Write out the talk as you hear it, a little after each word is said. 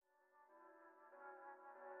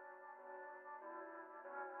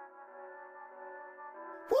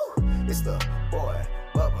It's the boy,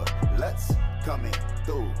 Bubba, let's coming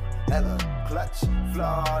through. Hella clutch,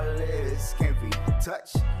 flawless, can't be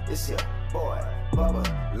touched. It's your boy,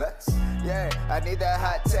 Bubba, let's. Yeah, I need that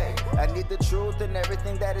hot take. I need the truth and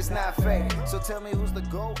everything that is not fake. So tell me who's the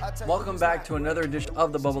GOAT. Welcome back to another edition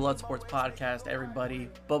of the Bubba Lutz Sports Podcast, everybody.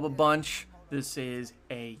 Bubba Bunch. This is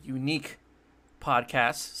a unique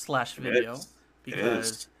podcast / video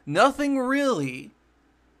because nothing really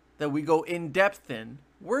that we go in depth in.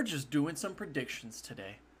 We're just doing some predictions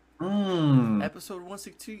today. Episode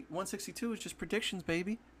 162 is just predictions,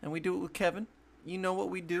 baby, and we do it with Kevin. You know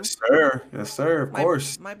what we do. Yes, sir. Yes, sir. Of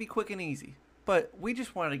course. Might be quick and easy, but we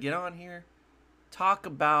just wanted to get on here, talk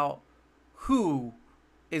about who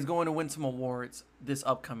is going to win some awards this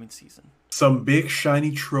upcoming season. Some big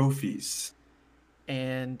shiny trophies.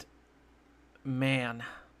 And man,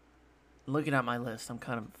 looking at my list,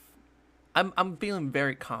 I'm feeling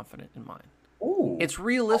very confident in mine. Ooh. It's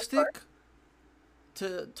realistic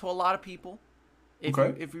to a lot of people. If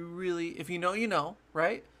you know, you know,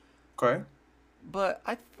 right? Okay. But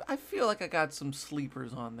I feel like I got some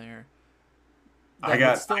sleepers on there I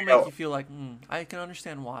that would make you feel like I can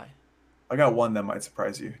understand why. I got one that might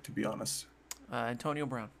surprise you, to be honest. Antonio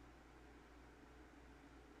Brown.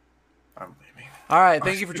 I'm leaving. All right,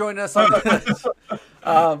 thank you for joining us on this.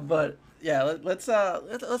 But yeah, let's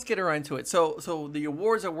get right into it. So the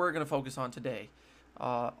awards that we're gonna focus on today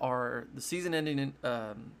are the season-ending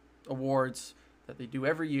awards that they do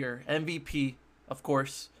every year. MVP, of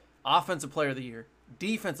course, Offensive Player of the Year,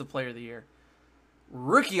 Defensive Player of the Year,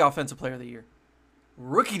 Rookie Offensive Player of the Year,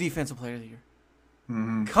 Rookie Defensive Player of the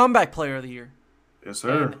Year, Comeback Player of the Year. Yes,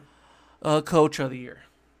 sir. And Coach of the Year.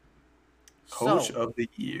 Coach of the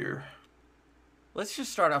Year. Let's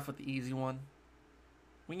just start off with the easy one.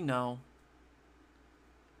 We know.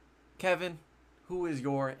 Kevin, who is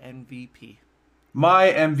your MVP?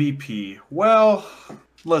 My MVP. Well,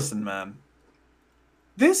 listen, man.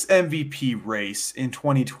 This MVP race in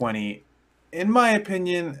 2020, in my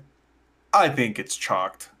opinion, I think it's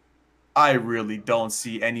chalked. I really don't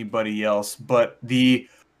see anybody else but the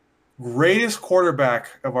greatest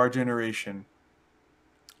quarterback of our generation.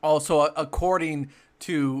 Also, according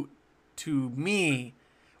to me,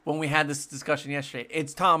 when we had this discussion yesterday,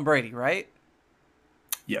 it's Tom Brady, right?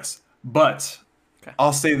 Yes. But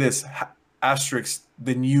I'll say this, asterisk,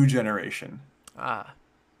 the new generation.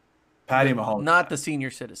 Patty Mahomes. Not the senior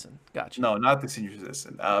citizen. Gotcha. No, not the senior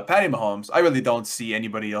citizen. Patty Mahomes, I really don't see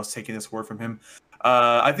anybody else taking this word from him.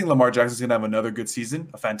 I think Lamar Jackson's going to have another good season,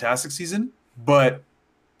 a fantastic season, but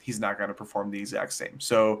he's not going to perform the exact same.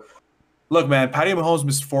 So, look, man, Patty Mahomes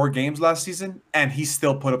missed 4 games last season, and he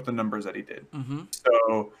still put up the numbers that he did.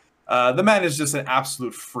 So, the man is just an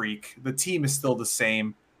absolute freak. The team is still the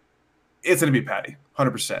same. It's going to be Patty,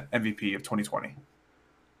 100% MVP of 2020.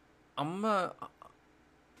 Man,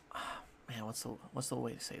 what's the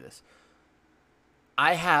way to say this?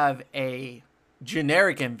 I have a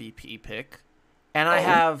generic MVP pick, and I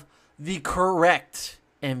have the correct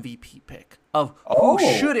MVP pick of who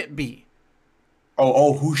should it be.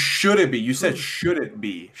 Who should it be? You said should it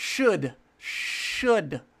be? Should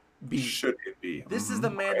be. Should it be? This is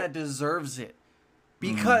the man that deserves it.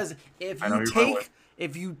 Because if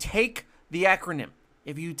you take the acronym,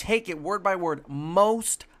 if you take it word by word,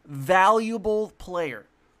 most valuable player.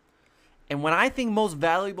 And when I think most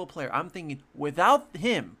valuable player, I'm thinking without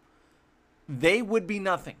him, they would be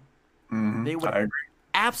nothing. They would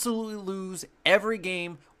absolutely lose every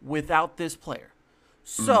game without this player.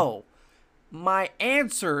 So, my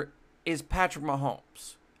answer is Patrick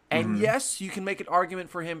Mahomes. And yes, you can make an argument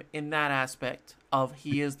for him in that aspect of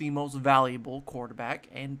he is the most valuable quarterback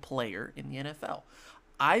and player in the NFL.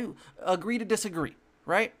 I agree to disagree,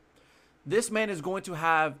 right? This man is going to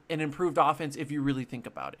have an improved offense if you really think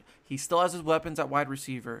about it. He still has his weapons at wide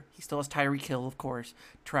receiver. He still has Tyreek Hill, of course,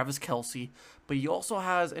 Travis Kelce, but he also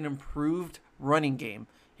has an improved running game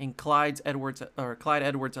in Clyde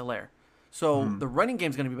Edwards-Helaire. So the running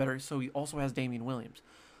game is going to be better. So he also has Damian Williams.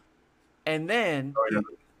 And then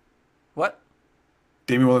what?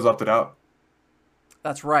 Damian Williams opted out.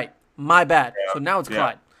 That's right. My bad. So now it's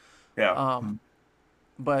Clyde. Yeah.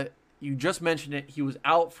 But you just mentioned it. He was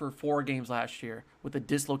out for 4 games last year with a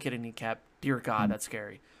dislocated kneecap. Dear God, that's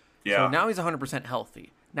scary. Yeah. So now he's 100%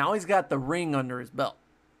 healthy. Now he's got the ring under his belt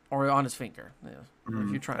or on his finger,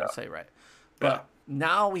 if you're trying to say right. But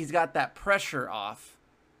now he's got that pressure off.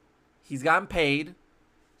 He's gotten paid.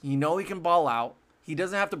 You know he can ball out. He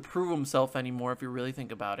doesn't have to prove himself anymore if you really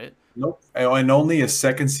think about it. Nope. And only his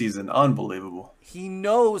second season. Unbelievable. He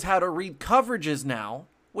knows how to read coverages now,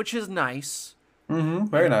 which is nice.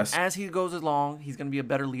 Very nice. As he goes along, he's going to be a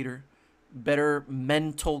better leader. better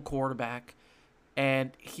mental quarterback,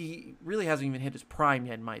 and he really hasn't even hit his prime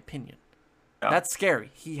yet, in my opinion. Yeah. That's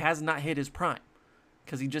scary. He has not hit his prime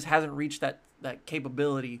because he just hasn't reached that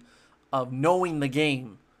capability of knowing the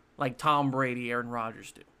game like Tom Brady, Aaron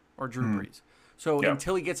Rodgers do, or Drew Brees. So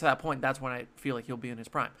until he gets to that point, that's when I feel like he'll be in his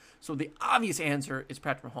prime. So the obvious answer is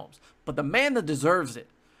Patrick Mahomes. But the man that deserves it,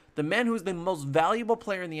 the man who's the most valuable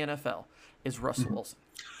player in the NFL, is Russell Wilson.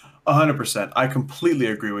 100%. I completely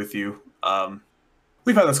agree with you.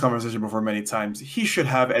 We've had this conversation before many times. He should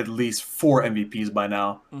have at least 4 MVPs by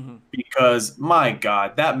now because, my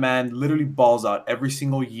God, that man literally balls out every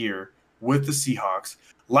single year with the Seahawks.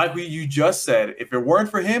 Like you just said, if it weren't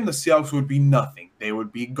for him, the Seahawks would be nothing. They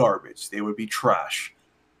would be garbage. They would be trash.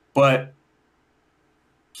 But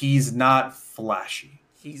he's not flashy.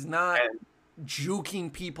 He's not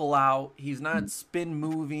juking people out. He's not spin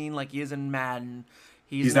moving like he is in Madden.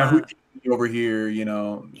 He's not over here, you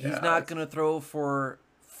know. He's not going to throw for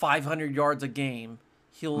 500 yards a game.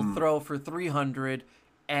 He'll throw for 300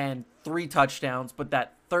 and 3 touchdowns, but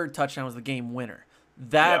that third touchdown was the game winner.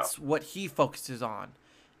 That's what he focuses on.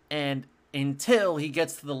 And until he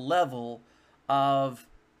gets to the level of,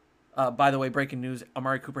 by the way, breaking news,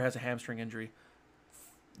 Amari Cooper has a hamstring injury.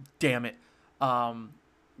 Damn it.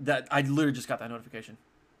 That I literally just got that notification.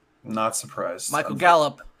 Not surprised. Michael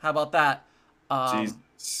Gallup, how about that?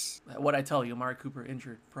 Jesus. What I tell you, Amari Cooper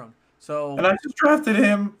injured prone. So and I just drafted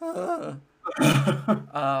him.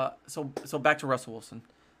 So back to Russell Wilson.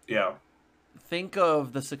 Yeah. Think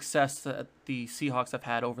of the success that the Seahawks have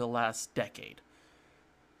had over the last decade.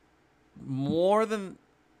 More than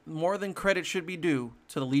credit should be due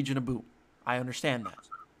to the Legion of Boom. I understand that.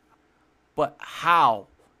 But how,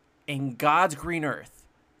 in God's green earth,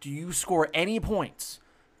 do you score any points?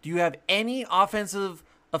 Do you have any offensive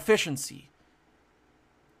efficiency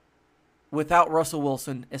without Russell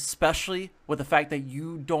Wilson, especially with the fact that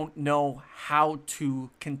you don't know how to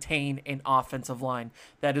contain an offensive line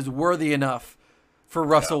that is worthy enough for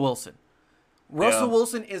Russell Wilson? Russell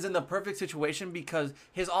Wilson is in the perfect situation because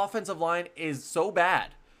his offensive line is so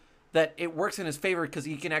bad that it works in his favor because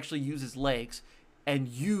he can actually use his legs and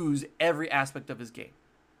use every aspect of his game.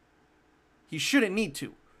 He shouldn't need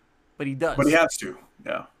to, but he does. But he has to,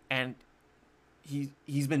 yeah. And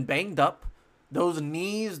he's been banged up. Those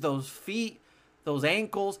knees, those feet, those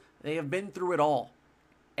ankles, they have been through it all.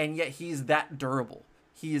 And yet he's that durable.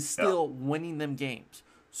 He is still winning them games.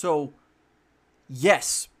 So,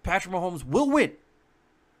 yes, Patrick Mahomes will win.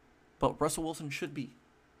 But Russell Wilson should be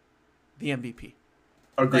the MVP.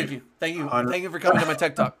 Agreed. Thank you for coming to my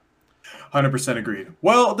Tech Talk. 100% agreed.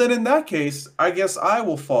 Well, then in that case, I guess I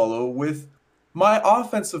will follow with my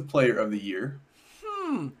offensive player of the year.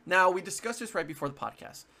 Now, we discussed this right before the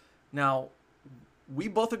podcast. Now, we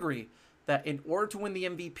both agree that in order to win the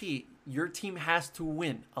MVP, your team has to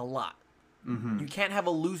win a lot. You can't have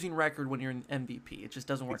a losing record when you're an MVP. It just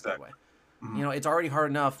doesn't work that way. You know, it's already hard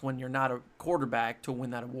enough when you're not a quarterback to win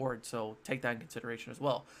that award, so take that in consideration as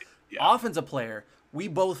well. Offensive player, we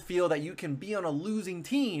both feel that you can be on a losing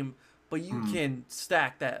team, but you can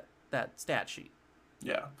stack that stat sheet.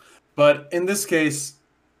 Yeah. But in this case,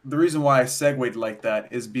 the reason why I segued like that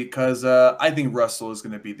is because I think Russell is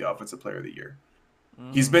going to be the offensive player of the year.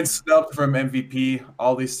 He's been snubbed from MVP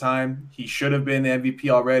all this time. He should have been the MVP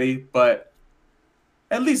already, but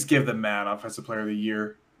at least give the man offensive player of the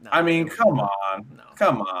year. No, I mean, come on. No.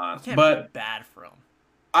 Come on. Can't but be bad for him.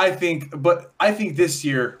 I think this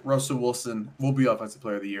year Russell Wilson will be offensive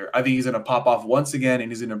player of the year. I think he's going to pop off once again,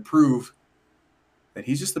 and he's going to prove that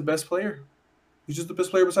he's just the best player. He's just the best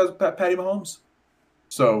player besides Patty Mahomes.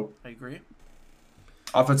 So I agree.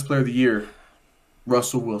 Offensive player of the year,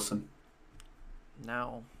 Russell Wilson.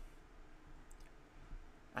 Now,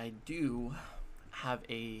 I do have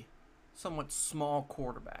a somewhat small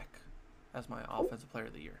quarterback as my offensive player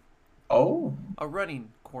of the year. Oh. A running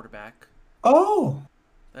quarterback. Oh.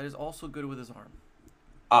 That is also good with his arm.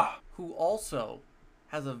 Who also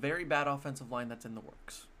has a very bad offensive line that's in the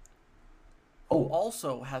works. Who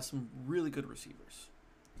also has some really good receivers.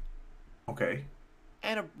 Okay.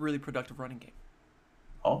 And a really productive running game.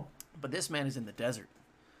 Oh. But this man is in the desert.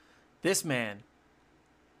 This man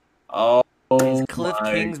is Cliff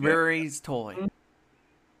Kingsbury's toy.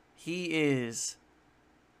 He is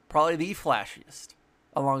probably the flashiest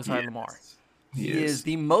alongside Lamar. He is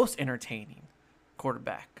the most entertaining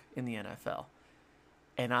quarterback in the NFL.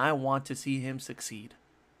 And I want to see him succeed.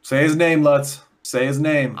 Say his name, Lutz. Say his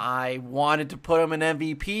name. I wanted to put him in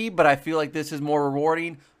MVP, but I feel like this is more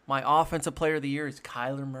rewarding. My offensive player of the year is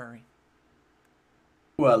Kyler Murray.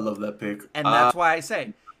 Ooh, I love that pick. And that's why I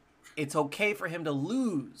say it's okay for him to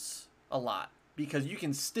lose a lot. because you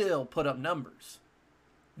can still put up numbers.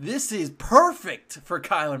 This is perfect for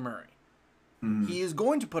Kyler Murray. Mm-hmm. He is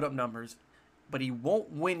going to put up numbers, but he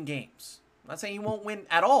won't win games. I'm not saying he won't win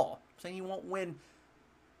at all. I'm saying he won't win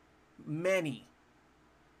many.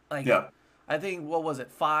 Like, Yeah. I think, what was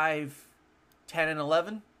it, 5, 10, and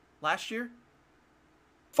 11 last year?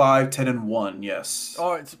 5, 10, and 1, yes.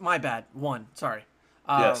 Oh, it's my bad. 1, sorry.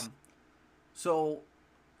 Yes. So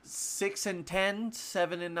 6 and 10,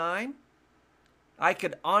 7 and 9. I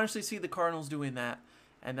could honestly see the Cardinals doing that,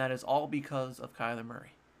 and that is all because of Kyler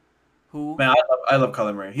Murray, who Man, I love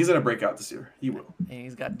Kyler Murray. He's gonna break out this year. He will. and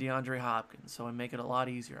he's got DeAndre Hopkins, so it make it a lot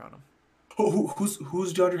easier on him.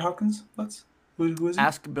 Who's DeAndre Hopkins? Who is he?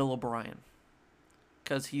 Ask Bill O'Brien,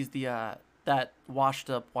 because he's the that washed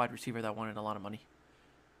up wide receiver that wanted a lot of money,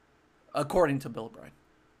 according to Bill O'Brien.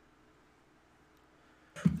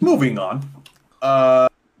 Moving on.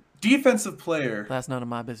 Defensive player. That's none of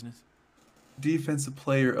my business. Defensive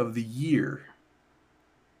player of the year.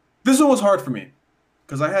 This one was hard for me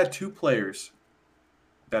because I had 2 players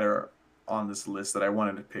that are on this list that I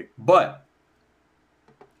wanted to pick, but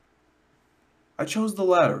I chose the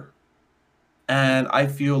latter. And I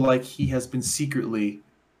feel like he has been secretly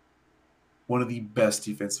one of the best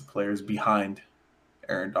defensive players behind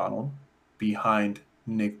Aaron Donald, behind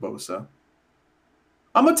Nick Bosa.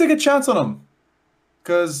 I'm going to take a chance on him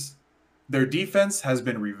because their defense has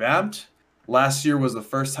been revamped. Last year was the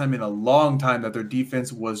first time in a long time that their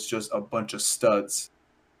defense was just a bunch of studs.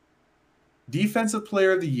 Defensive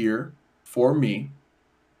player of the year for me,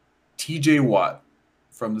 TJ Watt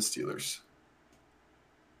from the Steelers.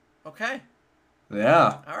 Okay.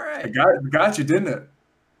 Yeah. All right. I got you, didn't it?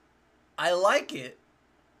 I like it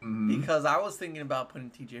Mhm. because I was thinking about putting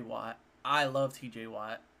TJ Watt. I love TJ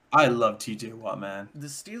Watt. I love TJ Watt, man. The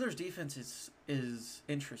Steelers' defense is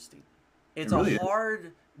interesting. It's It really a is.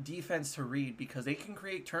 hard defense to read because they can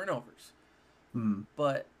create turnovers, Mm.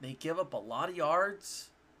 but they give up a lot of yards.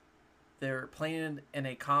 They're playing in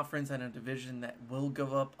a conference and a division that will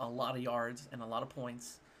give up a lot of yards and a lot of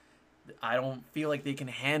points. I don't feel like they can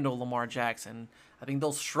handle Lamar Jackson. I think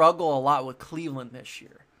they'll struggle a lot with Cleveland this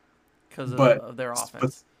year because of their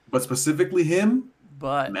offense. But specifically him,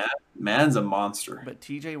 But man's a monster. But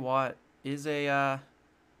TJ Watt is a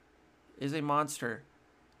monster.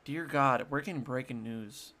 Dear God, we're getting breaking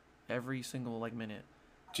news every single minute.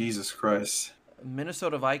 Jesus Christ.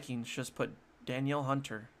 Minnesota Vikings just put Danielle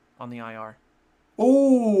Hunter on the IR.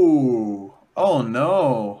 Oh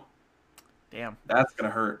no. Damn, That's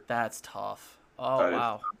gonna hurt. that's tough. Oh That is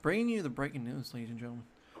wow, bringing you the breaking news, ladies and gentlemen.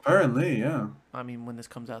 Apparently, yeah. I mean, when this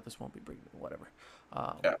comes out, this won't be breaking. Whatever.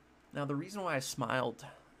 Yeah. Now the reason why I smiled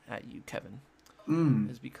at you, Kevin,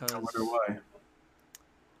 is because I wonder why.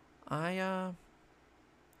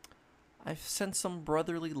 I've sent some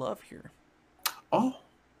brotherly love here. Oh.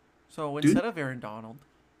 So Dude. instead of Aaron Donald,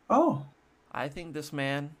 Oh. I think this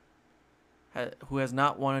man, who has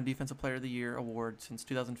not won a Defensive Player of the Year award since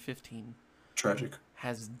 2015, Tragic.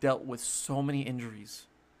 has dealt with so many injuries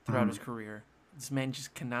throughout his career. This man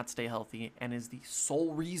just cannot stay healthy and is the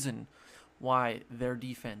sole reason why their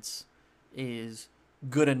defense is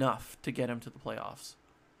good enough to get him to the playoffs.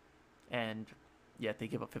 And yet they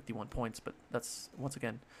give up 51 points, but that's, once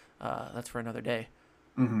again, that's for another day.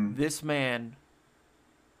 Mm-hmm. This man,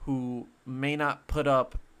 who may not put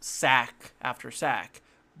up sack after sack,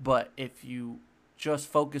 but if you just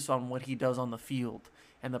focus on what he does on the field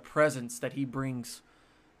and the presence that he brings,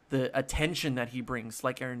 the attention that he brings,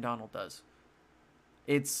 like Aaron Donald does,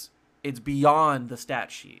 it's beyond the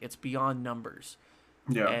stat sheet. It's beyond numbers.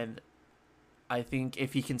 Yeah. And I think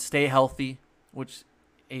if he can stay healthy, which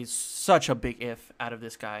is such a big if out of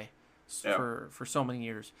this guy for so many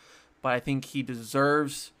years, but I think he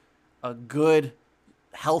deserves a good,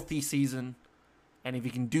 healthy season. And if he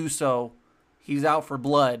can do so, he's out for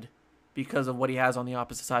blood because of what he has on the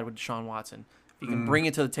opposite side with Deshaun Watson. If he can bring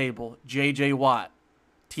it to the table, J.J. Watt,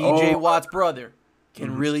 T.J. Watt's brother,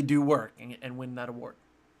 can really do work and win that award.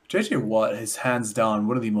 J.J. Watt is hands down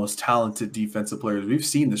one of the most talented defensive players we've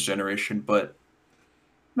seen this generation, but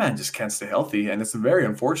man just can't stay healthy, and it's very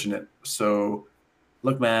unfortunate. So,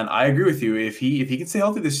 look, man, I agree with you. If he can stay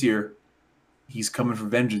healthy this year, he's coming for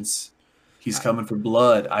vengeance. He's coming for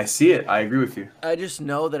blood. I see it. I agree with you. I just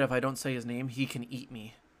know that if I don't say his name, he can eat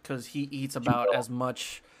me because he eats about as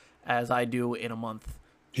much as I do in a month.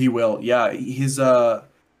 He will. Yeah, it's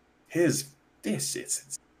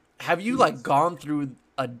Have you gone through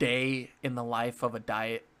a day in the life of a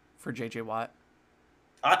diet for JJ Watt?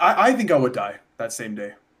 I think I would die that same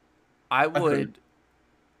day. I would.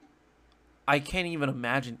 I can't even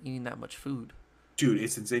imagine eating that much food. Dude,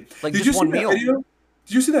 it's insane. Like, Did just you see one that meal. video?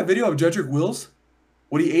 Did you see that video of Jedrick Wills?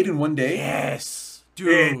 What he ate in one day? Yes,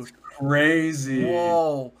 dude. It's crazy.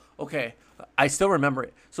 Whoa. Okay, I still remember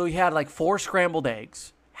it. So he had like 4 scrambled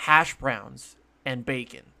eggs, hash browns, and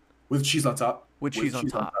bacon With cheese on top. with cheese on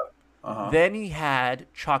top. Uh-huh. Then he had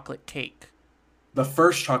chocolate cake. The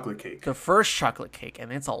first chocolate cake. The first chocolate cake,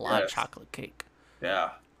 and it's a lot of Yes. chocolate cake.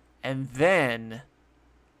 Yeah. And then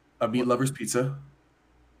A meat lover's pizza.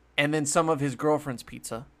 some of his girlfriend's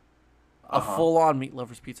pizza. A Uh-huh. full-on meat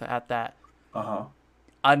lover's pizza at that. Uh-huh.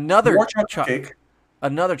 Another More chocolate cake.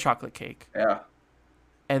 Another chocolate cake. Yeah.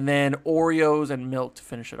 And then Oreos and milk to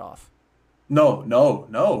finish it off. No.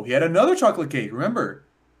 He had another chocolate cake. Remember?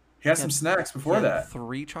 He had some snacks He before had that.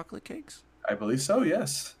 3 chocolate cakes? I believe so,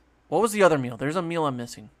 yes. What was the other meal? There's a meal I'm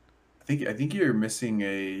missing. I think you're missing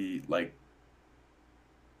a like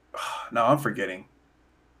no, I'm forgetting.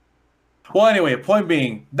 Well, anyway, point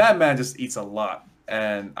being, that man just eats a lot,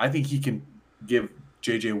 and I think he can give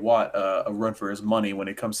JJ Watt a run for his money when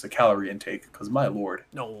it comes to calorie intake. Because my lord,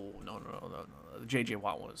 No. JJ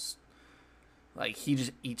Watt was like, he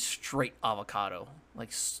just eats straight avocado,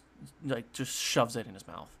 like just shoves it in his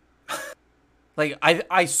mouth. Like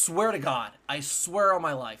I swear to God, I swear on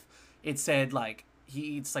my life, it said like he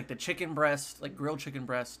eats like the chicken breast, like grilled chicken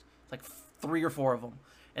breast, like 3 or 4 of them,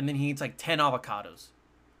 and then he eats like 10 avocados.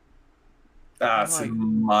 that's like-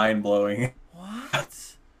 mind blowing. What?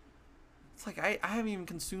 It's like I haven't even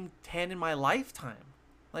consumed 10 in my lifetime.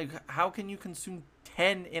 Like, how can you consume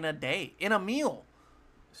 10 in a day, in a meal?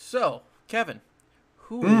 So, Kevin,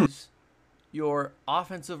 who is your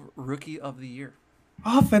offensive rookie of the year?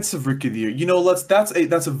 Offensive rookie of the year. You know, that's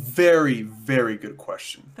a very, very good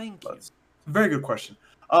question. Thank you. Very good question.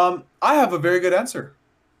 I have a very good answer.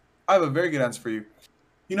 I have a very good answer for you.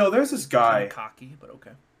 You know, there's this guy. Kinda cocky, but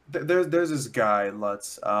okay. There's this guy,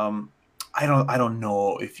 Lutz. I don't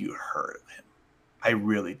know if you heard of him. I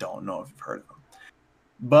really don't know if you've heard of him.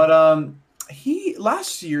 But he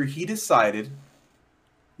last year he decided,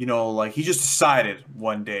 you know, like he just decided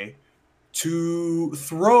one day to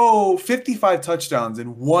throw 55 touchdowns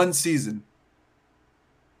in one season.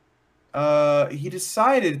 He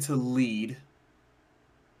decided to lead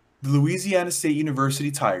the Louisiana State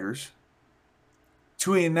University Tigers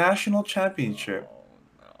to a national championship.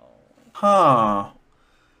 Oh, no. Huh.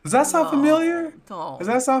 Does that sound No, familiar? Don't. Does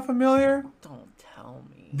that sound familiar? Don't tell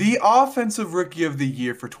me. The offensive rookie of the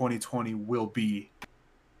year for 2020 will be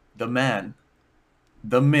the man,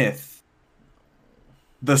 the myth,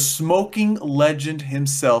 the smoking legend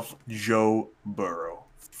himself, Joe Burrow,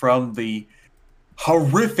 from the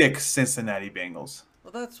horrific Cincinnati Bengals.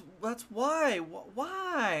 Well, that's why.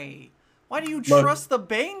 Why? Why do you Look. trust the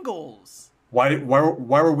Bengals? Why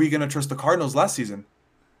were we going to trust the Cardinals last season?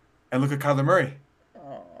 And look at Kyler Murray.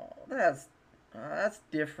 Oh, that's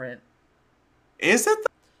different. Is it?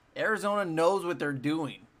 Arizona knows what they're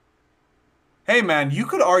doing. Hey, man, you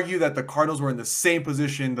could argue that the Cardinals were in the same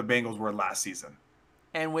position the Bengals were last season.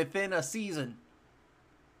 And within a season,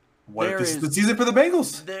 What if There this is is- the season for the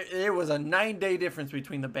Bengals? there was a 9-day difference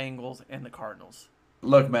between the Bengals and the Cardinals.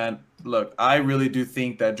 Look, man, I really do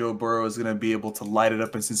think that Joe Burrow is going to be able to light it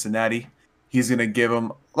up in Cincinnati. He's going to give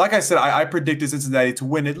them, like I said, I predicted Cincinnati to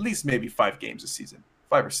win at least maybe 5 games this season,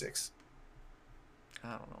 5 or 6. I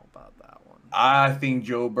don't know about that one. I think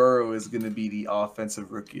Joe Burrow is going to be the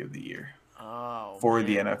offensive rookie of the year Oh, for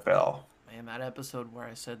the man. NFL. Man, that episode where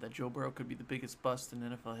I said that Joe Burrow could be the biggest bust in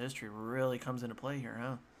NFL history really comes into play here,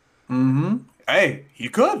 huh? Mm-hmm. Hey, he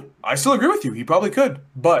could. I still agree with you. He probably could.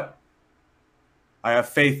 But I have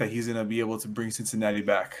faith that he's going to be able to bring Cincinnati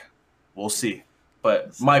back. We'll see.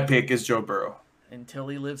 But my pick is Joe Burrow. Until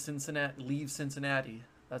he leaves Cincinnati,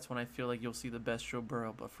 that's when I feel like you'll see the best Joe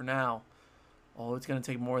Burrow. But for now, it's going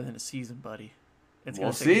to take more than a season, buddy. It's going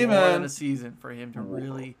We'll to take see, more than man. a season for him to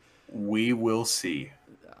really. We will see.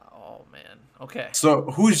 Oh man. Okay. So,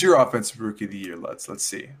 who's your offensive rookie of the year? Let's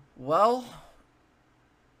see. Well,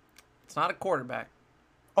 it's not a quarterback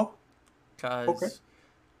Oh, because Okay.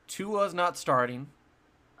 Tua's not starting.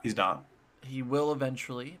 he's not. He will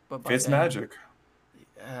eventually, but by Fitz then, magic.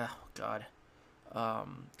 Oh God.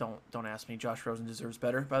 Don't ask me. Josh Rosen deserves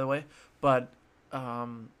better, by the way. But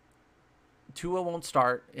Tua won't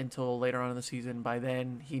start until later on in the season. By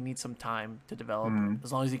then, he needs some time to develop.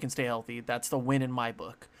 As long as he can stay healthy, that's the win in my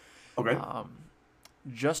book. Okay.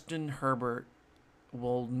 Justin Herbert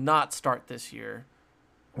will not start this year,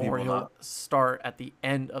 He or will he'll not. start at the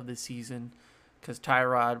end of the season because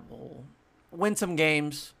Tyrod will win some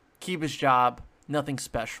games, keep his job, nothing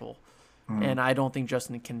special. And I don't think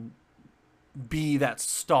Justin can be that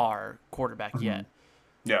star quarterback yet.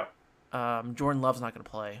 Yeah. Jordan Love's not going to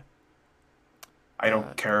play. I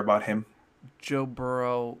don't care about him. Joe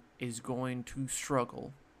Burrow is going to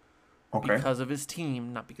struggle because of his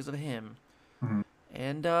team, not because of him. Mm-hmm.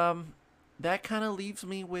 And that kind of leaves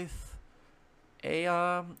me with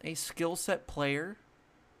a skill set player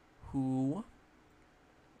who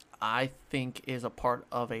I think is a part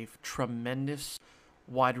of a tremendous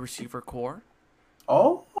wide receiver core.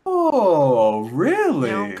 Oh,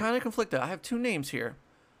 really? Now, I'm kind of conflicted. I have two names here.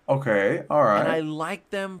 Okay, all right. And I like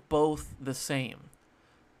them both the same.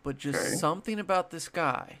 But just something about this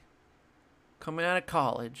guy coming out of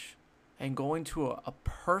college and going to a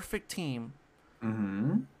perfect team.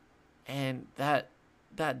 Mm-hmm. And that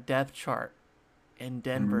depth chart in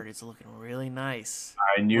Denver is looking really nice.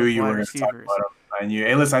 I knew you were going to talk about him. I knew.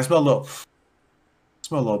 Hey, listen, I smell a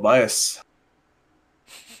little bias.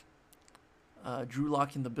 Drew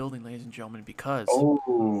Lock in the building, ladies and gentlemen, because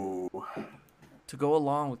to go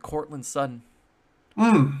along with Cortland Sutton,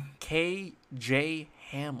 KJ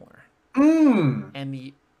Hamler, and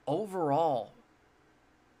the overall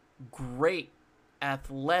great,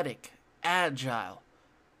 athletic, agile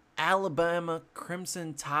Alabama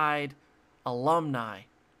Crimson Tide alumni,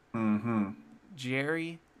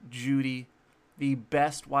 Jerry Jeudy, the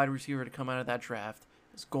best wide receiver to come out of that draft,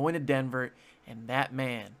 is going to Denver, and that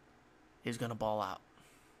man is going to ball out.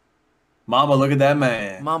 Mama, look at that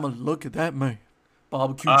man. Mama, look at that man.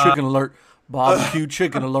 Barbecue chicken alert. Barbecue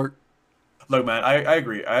chicken alert. Look, man, I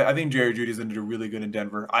agree. I think Jerry Jeudy's going to do really good in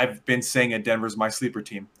Denver. I've been saying that Denver's my sleeper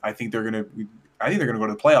team. I think they're going to go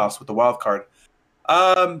to the playoffs with the wild card.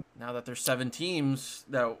 Now that there's 7 teams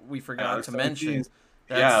that we forgot to mention.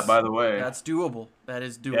 By the way. That's doable. That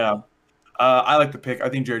is doable. Yeah. I like the pick. I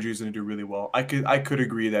think Jerry Jeudy's going to do really well. I could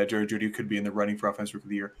agree that Jerry Jeudy could be in the running for Offensive Rookie of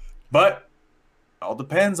the Year. But it all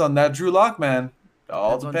depends on that Drew Lock, man. It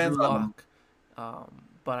all depends on him.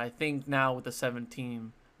 But I think now with the 7th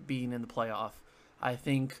team being in the playoff, I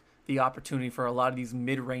think the opportunity for a lot of these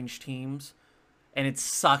mid-range teams, and it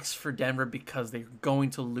sucks for Denver because they're going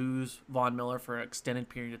to lose Von Miller for an extended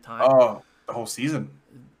period of time. Oh, the whole season.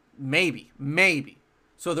 Maybe.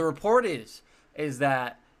 So the report is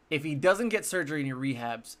that if he doesn't get surgery and he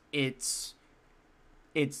rehabs, it's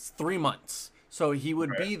 3 months. So he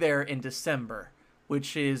would be there in December,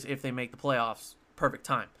 which is, if they make the playoffs, perfect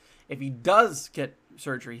time. If he does get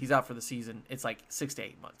surgery, he's out for the season. It's like 6 to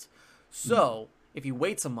 8 months. So if he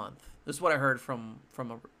waits a month, this is what I heard from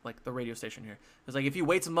the radio station here. It's like if he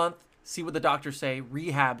waits a month, see what the doctors say,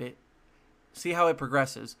 rehab it, see how it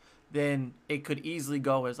progresses, then it could easily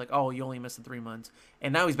go as like, oh, you only missed 3 months.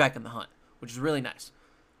 And now he's back in the hunt, which is really nice.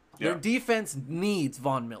 Their defense needs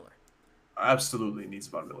Von Miller. Absolutely needs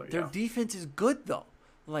Von Miller. Their defense is good, though.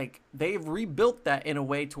 Like, they've rebuilt that in a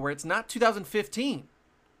way to where it's not 2015,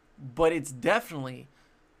 but it's definitely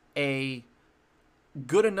a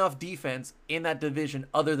good enough defense in that division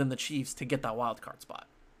other than the Chiefs to get that wild card spot.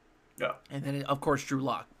 Yeah. And then, of course, Drew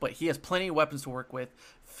Lock. But he has plenty of weapons to work with.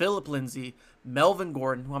 Phillip Lindsay, Melvin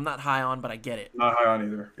Gordon, who I'm not high on, but I get it. Not high on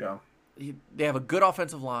either, yeah. They have a good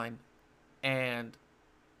offensive line, and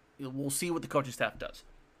we'll see what the coaching staff does.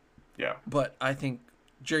 Yeah. But I think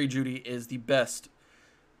Jerry Jeudy is the best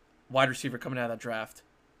wide receiver coming out of that draft.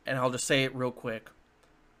 And I'll just say it real quick.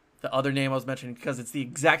 The other name I was mentioning, because it's the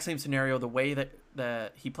exact same scenario, the way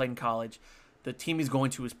that he played in college, the team he's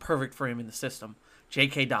going to is perfect for him in the system.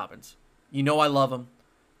 J.K. Dobbins. You know I love him.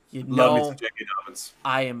 You know love me some J.K. Dobbins.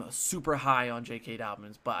 I am super high on J.K.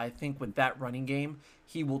 Dobbins, but I think with that running game,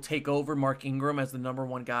 he will take over Mark Ingram as the number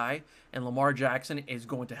 1 guy, and Lamar Jackson is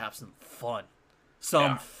going to have some fun.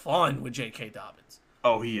 Fun with J.K. Dobbins.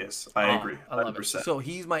 Oh, he is. I agree. 100%. I love it. So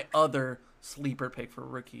he's my other sleeper pick for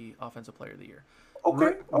Rookie Offensive Player of the Year.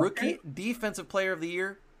 Okay. Rookie Defensive Player of the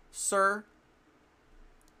Year, sir.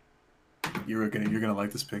 You're gonna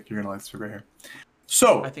like this pick. You're gonna like this pick right here.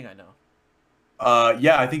 So I think I know.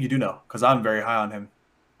 Yeah, I think you do know because I'm very high on him.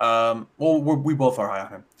 Well, we both are high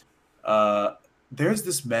on him. There's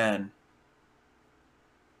this man.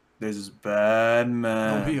 There's this bad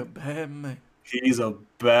man. Don't be a bad man. He's a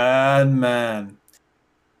bad man.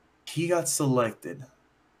 He got selected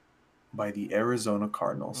by the Arizona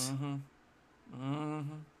Cardinals.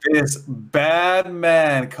 This bad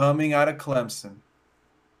man coming out of Clemson.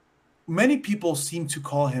 Many people seem to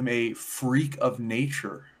call him a freak of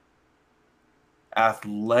nature.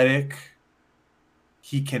 Athletic.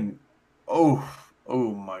 He can... Oh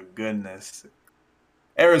my goodness.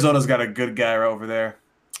 Arizona's got a good guy right over there.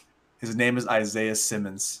 His name is Isaiah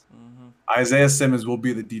Simmons. Isaiah Simmons will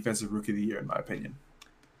be the Defensive Rookie of the Year, in my opinion.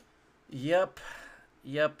 Yep.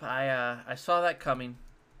 I saw that coming.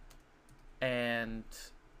 And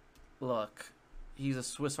look, he's a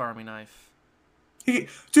Swiss Army knife.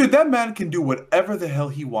 Dude, that man can do whatever the hell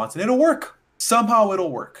he wants, and it'll work. Somehow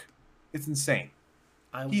it'll work. It's insane.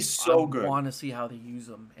 He's so good. I want to see how they use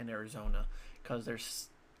him in Arizona because there's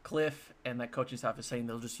Cliff and that coaching staff is saying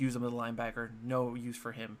they'll just use him as a linebacker. No use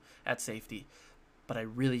for him at safety. But I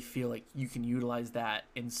really feel like you can utilize that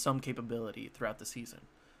in some capability throughout the season.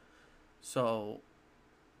 So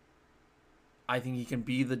I think he can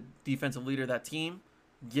be the defensive leader of that team,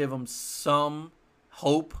 give them some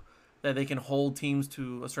hope that they can hold teams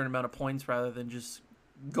to a certain amount of points rather than just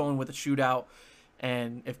going with a shootout.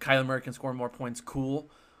 And if Kyler Murray can score more points, cool.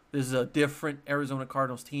 This is a different Arizona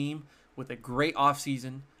Cardinals team with a great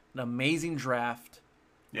offseason, an amazing draft.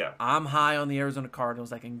 Yeah. I'm high on the Arizona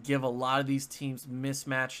Cardinals. I can give a lot of these teams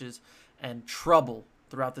mismatches and trouble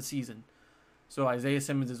throughout the season. So Isaiah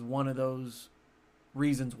Simmons is one of those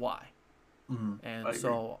reasons why. Mm-hmm. And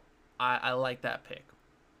so I like that pick.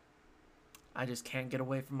 I just can't get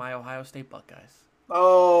away from my Ohio State Buckeyes.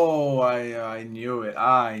 Oh, I knew it.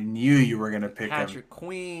 I knew you were going to pick Patrick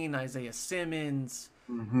Queen, Isaiah Simmons.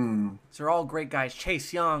 Mm-hmm. These are all great guys.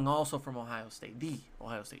 Chase Young, also from Ohio State, the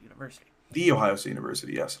Ohio State University. The Ohio State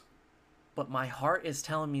University, yes. But my heart is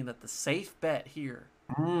telling me that the safe bet here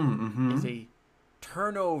mm-hmm. is a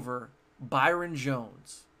turnover Byron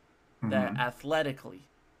Jones that athletically,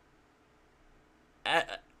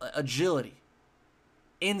 agility,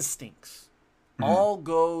 instincts, all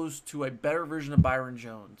goes to a better version of Byron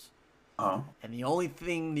Jones. Oh. And the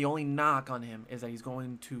only knock on him is that he's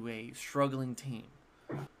going to a struggling team.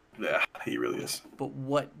 Yeah, he really is. But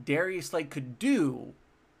what Darius Slay could do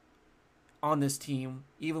on this team,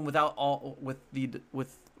 even without with the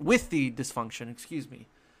dysfunction,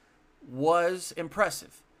 was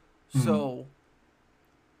impressive. So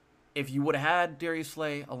if you would have had Darius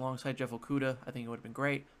Slay alongside Jeff Okudah, I think it would have been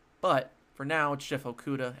great. But for now, it's Jeff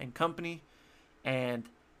Okudah and company. And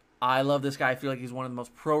I love this guy. I feel like he's one of the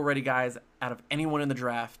most pro-ready guys out of anyone in the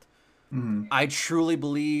draft. I truly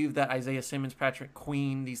believe that Isaiah Simmons, Patrick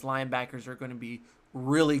Queen, these linebackers are going to be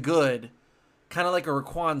really good. Kind of like a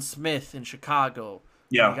Raquan Smith in Chicago.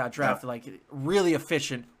 Yeah. He got drafted, like really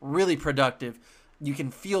efficient, really productive. You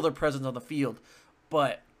can feel their presence on the field.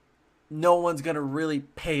 But no one's going to really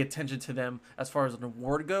pay attention to them as far as an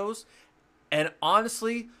award goes. And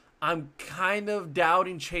honestly, I'm kind of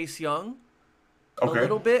doubting Chase Young a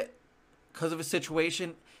little bit because of his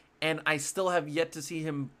situation. And I still have yet to see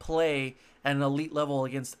him play at an elite level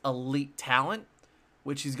against elite talent,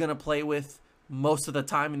 which he's going to play with most of the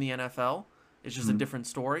time in the NFL. It's just a different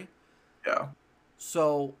story. Yeah.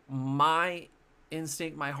 So my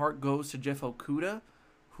instinct, my heart goes to Jeff Okudah,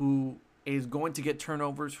 who is going to get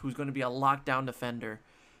turnovers, who's going to be a lockdown defender,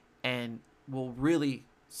 and will really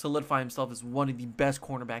solidify himself as one of the best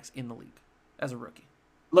cornerbacks in the league as a rookie.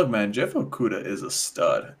 Look, man, Jeff Okudah is a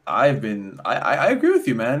stud. I agree with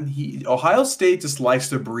you, man. Ohio State just likes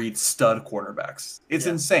to breed stud cornerbacks. It's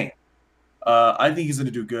insane. I think he's going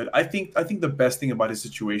to do good. I think the best thing about his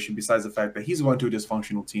situation, besides the fact that he's going to a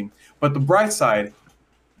dysfunctional team, but the bright side,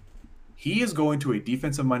 he is going to a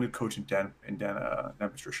defensive-minded coach in Dan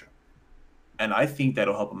Patricia, and I think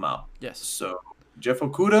that'll help him out. Yes. So Jeff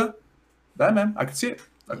Okudah, that man, I could see it.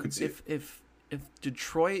 I could see it. If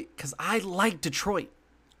Detroit, because I like Detroit.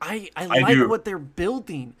 I like what they're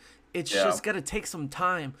building. It's just got to take some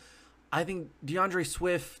time. I think DeAndre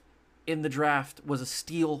Swift in the draft was a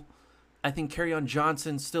steal. I think Kerryon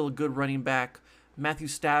Johnson's still a good running back. Matthew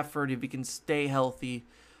Stafford, if he can stay healthy.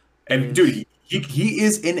 And dude, he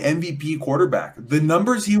is an MVP quarterback. The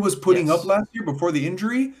numbers he was putting up last year before the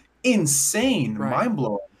injury, insane,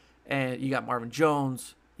 mind-blowing. And you got Marvin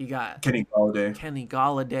Jones. You got Kenny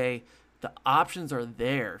Golladay. The options are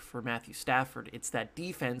there for Matthew Stafford. It's that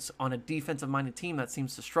defense on a defensive-minded team that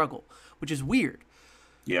seems to struggle, which is weird.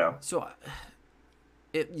 Yeah. So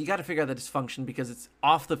you got to figure out the dysfunction because it's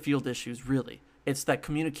off-the-field issues, really. It's that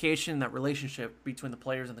communication, that relationship between the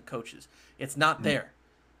players and the coaches. It's not there.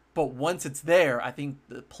 But once it's there, I think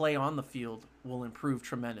the play on the field will improve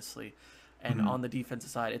tremendously. And on the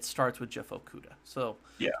defensive side, it starts with Jeff Okudah. So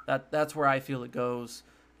that's where I feel it goes.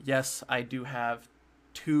 Yes, I do have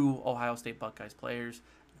 2 Ohio State Buckeyes players.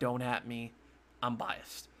 Don't at me. I'm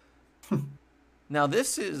biased. Now,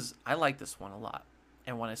 I like this one a lot.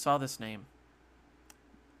 And when I saw this name,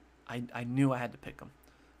 I knew I had to pick him.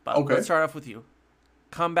 But let's start off with you.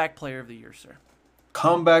 Comeback Player of the Year, sir.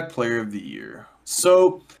 Comeback Player of the Year.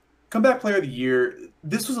 So, Comeback Player of the Year,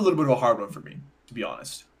 this was a little bit of a hard one for me, to be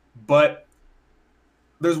honest. But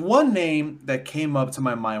there's one name that came up to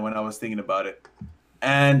my mind when I was thinking about it.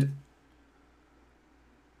 And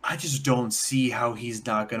I just don't see how he's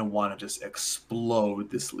not going to want to just explode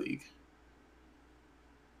this league.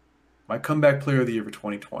 My Comeback Player of the Year for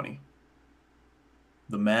 2020.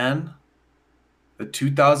 The man, the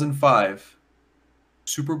 2005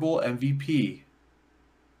 Super Bowl MVP,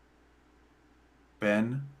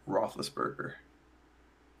 Ben Roethlisberger.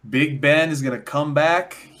 Big Ben is going to come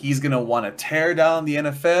back. He's going to want to tear down the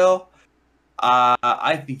NFL.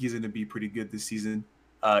 I think he's going to be pretty good this season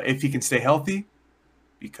if he can stay healthy,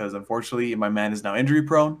 because unfortunately my man is now injury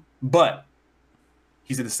prone. But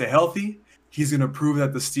he's going to stay healthy. He's going to prove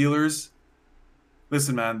that the Steelers,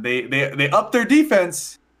 listen, man, they upped their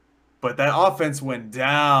defense, but that offense went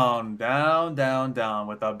down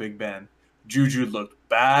without Big Ben. Juju looked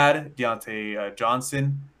bad. Deontay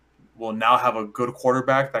Johnson will now have a good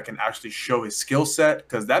quarterback that can actually show his skill set,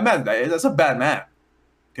 because that's a bad man.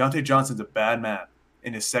 Deontay Johnson's a bad man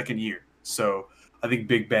in his second year. So I think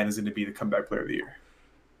Big Ben is going to be the comeback player of the year.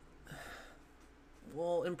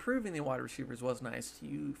 Well, improving the wide receivers was nice.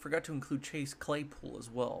 You forgot to include Chase Claypool as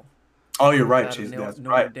well. Oh, you're right, Chase. That's Notre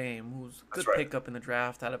right. Dame, who's a good pickup in the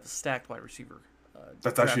draft out of a stacked wide receiver.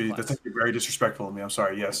 That's actually very disrespectful of me. I'm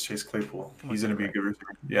sorry. Yes, Chase Claypool. He's going to be a good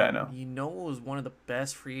receiver. Yeah, I know. You know what was one of the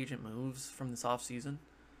best free agent moves from this offseason?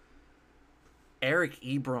 Eric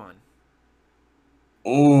Ebron.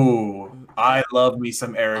 Oh, I love me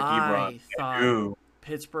some Eric I Ebron. thought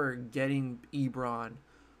Pittsburgh getting Ebron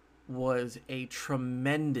was a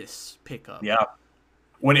tremendous pickup. Yeah.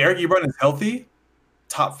 When Eric Ebron is healthy,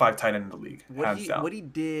 top 5 tight end in the league. Hands down. What he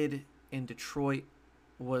did in Detroit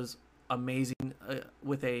was amazing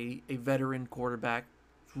with a veteran quarterback.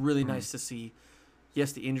 Really nice to see.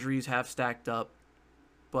 Yes, the injuries have stacked up,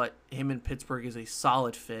 but him in Pittsburgh is a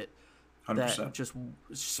solid fit 100%. that just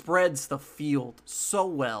spreads the field so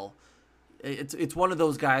well. It's one of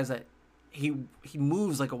those guys that he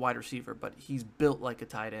moves like a wide receiver, but he's built like a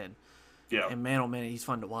tight end. Yeah. And man, oh man, he's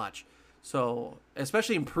fun to watch. So,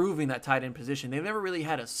 especially improving that tight end position. They've never really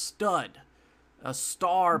had a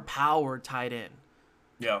star-powered tight end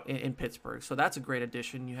in Pittsburgh. So that's a great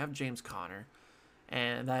addition. You have James Conner.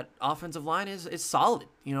 And that offensive line is solid.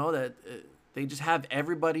 You know, that they just have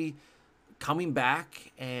everybody coming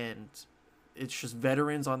back, and it's just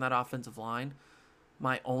veterans on that offensive line.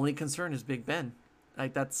 My only concern is Big Ben.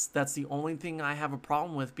 Like that's the only thing I have a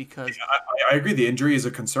problem with, because I agree the injury is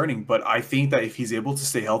a concerning, but I think that if he's able to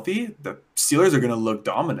stay healthy, the Steelers are going to look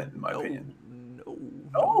dominant, in my opinion.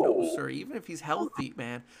 No, sir. Even if he's healthy,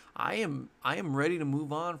 man, I am ready to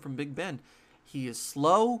move on from Big Ben. He is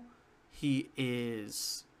slow. He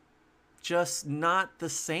is just not the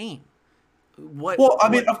same.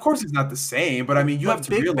 Of course he's not the same, but I mean, you have to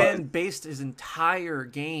Big realize Ben based his entire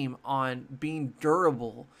game on being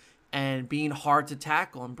durable and being hard to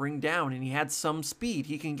tackle and bring down, and he had some speed.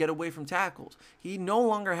 He can get away from tackles. He no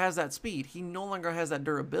longer has that speed. He no longer has that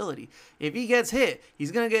durability. If he gets hit,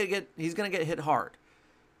 he's gonna get hit hard.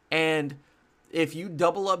 And if you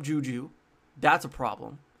double up Juju, that's a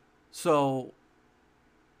problem. So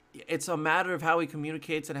it's a matter of how he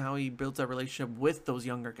communicates and how he builds that relationship with those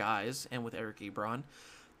younger guys and with Eric Ebron.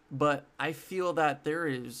 But I feel that there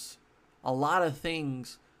is a lot of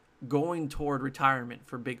things going toward retirement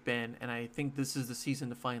for Big Ben, and I think this is the season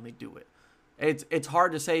to finally do it. It's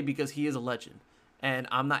hard to say because he is a legend, and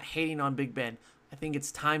I'm not hating on Big Ben. I think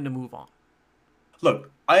it's time to move on.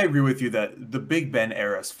 Look, I agree with you that the Big Ben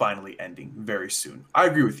era is finally ending very soon. I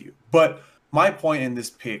agree with you. But my point in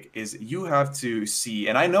this pick is you have to see,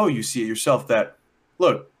 and I know you see it yourself, that,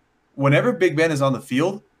 look, whenever Big Ben is on the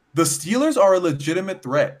field, the Steelers are a legitimate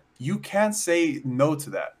threat. You can't say no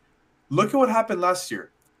to that. Look at what happened last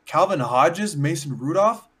year. Calvin Hodges, Mason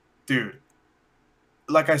Rudolph, dude,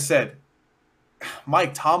 like I said,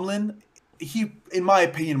 Mike Tomlin, in my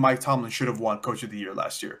opinion, Mike Tomlin should have won Coach of the Year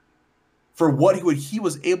last year for what he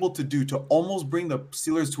was able to do to almost bring the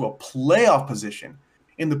Steelers to a playoff position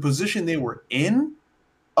in the position they were in.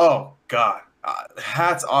 Oh, God,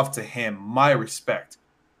 hats off to him, my respect.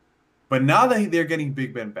 But now that they're getting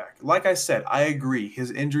Big Ben back, like I said, I agree.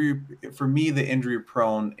 His injury, for me, the injury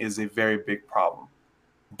prone is a very big problem.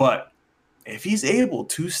 But if he's able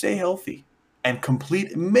to stay healthy and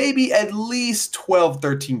complete maybe at least 12,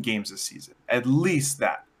 13 games this season, at least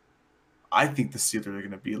that, I think the Steelers are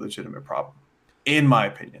going to be a legitimate problem, in my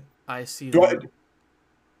opinion. I see. Go ahead.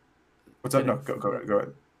 What's up? No, go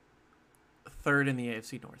ahead. Third in the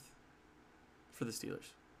AFC North for the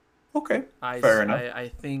Steelers. Okay, fair enough. I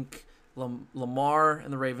think Lamar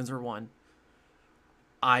and the Ravens are one.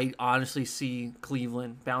 I honestly see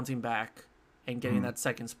Cleveland bouncing back and getting that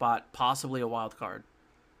second spot, possibly a wild card.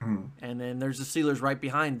 And then there's the Steelers right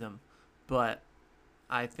behind them. But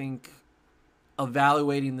I think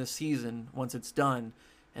evaluating the season once it's done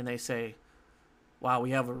and they say, wow,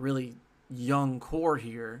 we have a really young core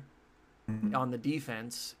here on the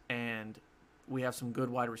defense and we have some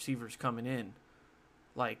good wide receivers coming in.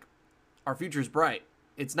 like our future's bright.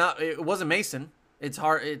 It wasn't Mason. It's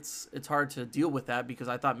hard to deal with that because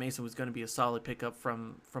I thought Mason was going to be a solid pickup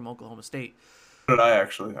from Oklahoma State. But I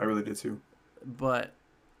really did too. But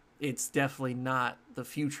it's definitely not the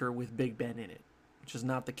future with Big Ben in it, which is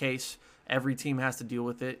not the case. Every team has to deal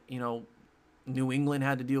with it. New England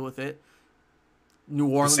had to deal with it. New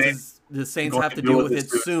Orleans, the Saints have to deal with it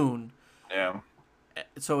soon. Yeah.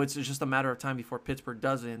 So it's just a matter of time before Pittsburgh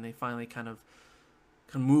does it, and they finally kind of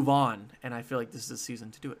can move on. And I feel like this is the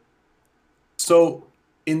season to do it. So,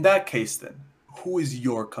 in that case, then, who is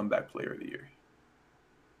your comeback player of the year?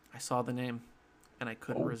 I saw the name, and I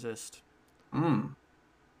couldn't resist.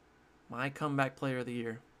 My comeback player of the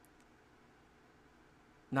year.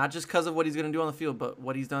 Not just because of what he's going to do on the field, but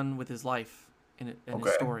what he's done with his life and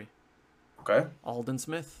his story. Okay. Aldon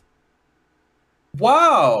Smith.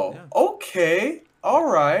 Wow. Yeah. Okay. All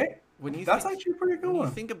right. That's actually a pretty good one. When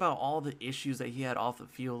you think about all the issues that he had off the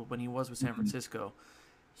field when he was with San Francisco,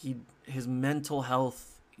 his mental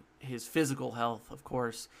health, his physical health, of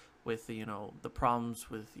course, with the problems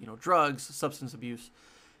with drugs, substance abuse,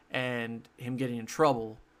 and him getting in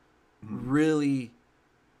trouble, really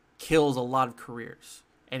kills a lot of careers.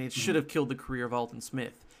 And it should have killed the career of Aldon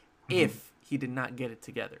Smith if he did not get it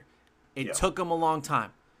together. It took him a long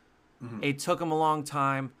time. It took him a long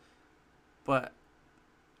time, but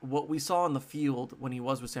what we saw on the field when he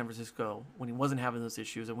was with San Francisco, when he wasn't having those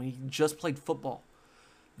issues, and when he just played football,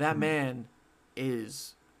 that man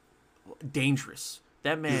is dangerous.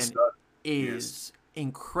 That man is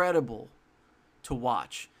incredible to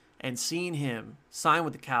watch. And seeing him sign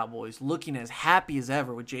with the Cowboys, looking as happy as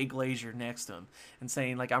ever with Jay Glazer next to him and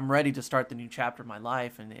saying, like, I'm ready to start the new chapter of my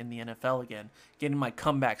life and in the NFL again, getting my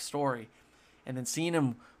comeback story. And then seeing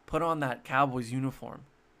him put on that Cowboys uniform,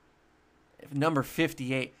 number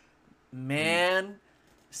 58, man,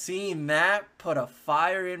 seeing that put a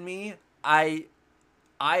fire in me. I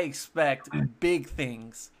expect big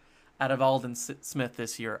things out of Aldon Smith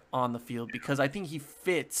this year on the field because I think he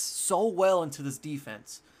fits so well into this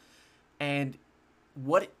defense. And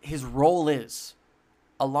what his role is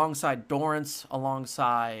alongside Dorrance,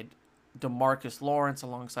 alongside DeMarcus Lawrence,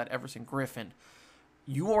 alongside Everson Griffin,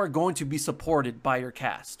 you are going to be supported by your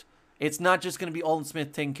cast. It's not just going to be Aldon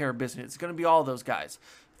Smith taking care of business. It's going to be all those guys.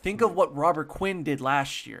 Think of what Robert Quinn did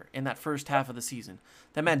last year in that first half of the season.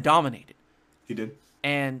 That man dominated. He did.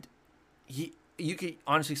 And you could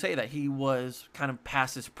honestly say that he was kind of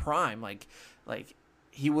past his prime. Like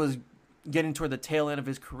he was getting toward the tail end of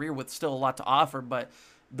his career with still a lot to offer, but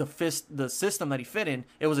the system that he fit in,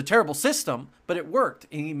 it was a terrible system, but it worked,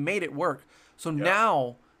 and he made it work. So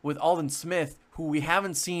now with Aldon Smith, who we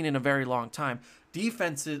haven't seen in a very long time,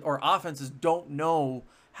 defenses or offenses don't know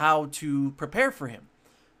how to prepare for him.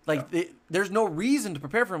 There's no reason to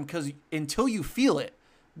prepare for him because until you feel it,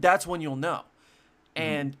 that's when you'll know.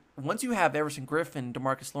 And once you have Everson Griffin,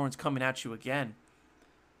 DeMarcus Lawrence coming at you again,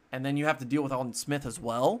 and then you have to deal with Aldon Smith as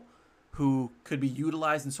well, who could be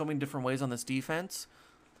utilized in so many different ways on this defense,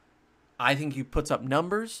 I think he puts up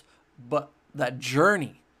numbers, but that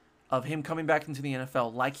journey of him coming back into the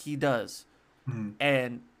NFL like he does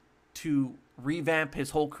and to revamp his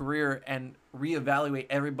whole career and reevaluate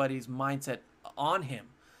everybody's mindset on him,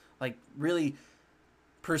 like really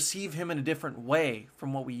perceive him in a different way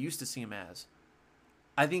from what we used to see him as.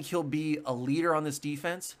 I think he'll be a leader on this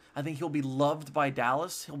defense. I think he'll be loved by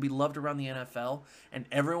Dallas. He'll be loved around the NFL, and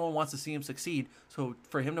everyone wants to see him succeed. So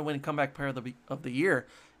for him to win comeback player of the year,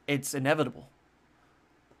 it's inevitable.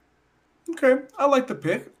 Okay, I like the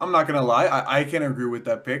pick. I'm not going to lie. I can agree with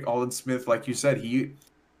that pick. Aldon Smith, like you said, the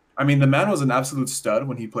man was an absolute stud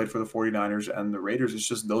when he played for the 49ers and the Raiders. It's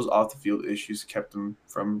just those off-the-field issues kept him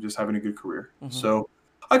from just having a good career. So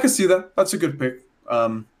I can see that. That's a good pick.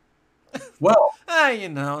 Well,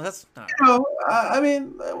 that's not.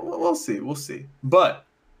 We'll see. We'll see. But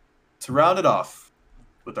to round it off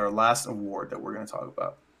with our last award that we're going to talk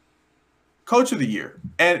about, Coach of the Year.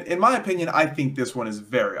 And in my opinion, I think this one is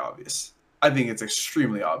very obvious. I think it's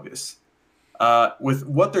extremely obvious. With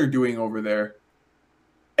what they're doing over there,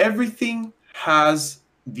 everything has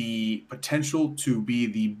the potential to be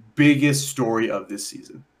the biggest story of this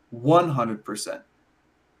season. 100%.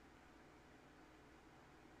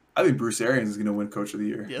 I think Bruce Arians is going to win Coach of the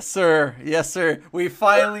Year. Yes, sir. Yes, sir. We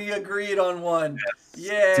finally agreed on one.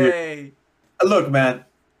 Yes. Yay. Dude. Look, man,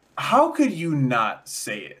 how could you not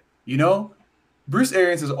say it? Bruce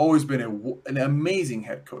Arians has always been an amazing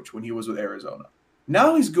head coach when he was with Arizona.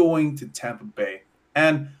 Now he's going to Tampa Bay.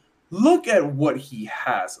 And look at what he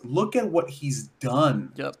has. Look at what he's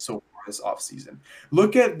done so far this offseason.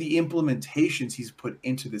 Look at the implementations he's put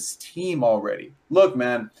into this team already. Look,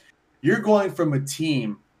 man, You're going from a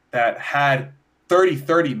team that had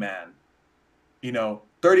 30-30 man,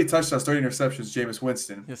 30 touchdowns, 30 interceptions, Jameis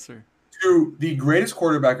Winston. Yes, sir. To the greatest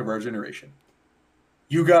quarterback of our generation.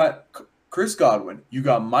 You got Chris Godwin. You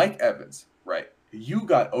got Mike Evans, right? You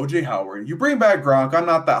got OJ Howard. You bring back Gronk. I'm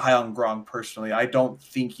not that high on Gronk personally. I don't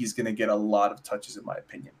think he's going to get a lot of touches, in my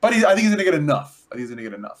opinion. But I think he's going to get enough.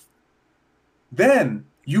 Then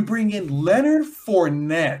you bring in Leonard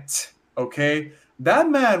Fournette, okay? That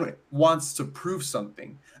man wants to prove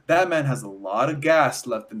something. That man has a lot of gas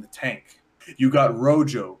left in the tank. You got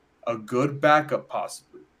Rojo, a good backup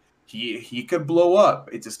possibly. He could blow up.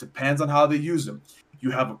 It just depends on how they use him.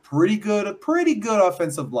 You have a pretty good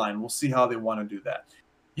offensive line. We'll see how they want to do that.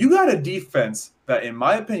 You got a defense that, in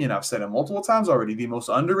my opinion, I've said it multiple times already, the most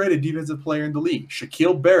underrated defensive player in the league.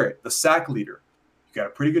 Shaquille Barrett, the sack leader. You got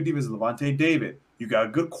a pretty good defense, Levante David. You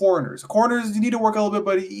got good corners. The corners, you need to work a little bit,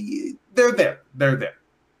 but they're there. They're there.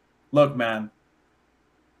 Look, man,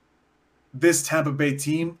 this Tampa Bay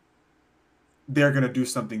team, they're going to do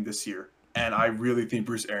something this year. And I really think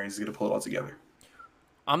Bruce Arians is going to pull it all together.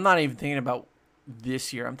 I'm not even thinking about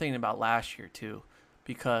this year. I'm thinking about last year, too,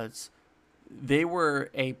 because they were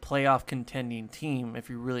a playoff contending team. If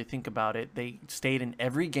you really think about it, they stayed in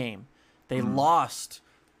every game. They lost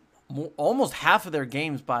almost half of their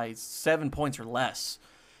games by 7 points or less.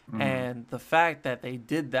 And the fact that they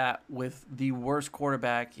did that with the worst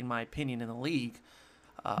quarterback, in my opinion, in the league,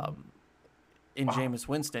 in Jameis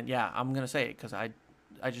Winston, yeah, I'm going to say it because I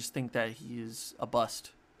just think that he is a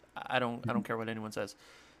bust. I don't care what anyone says.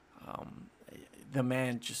 The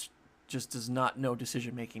man just does not know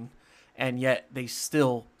decision making, and yet they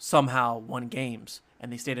still somehow won games,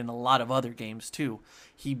 and they stayed in a lot of other games too.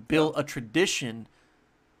 He built a tradition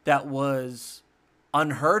that was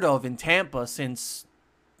unheard of in Tampa since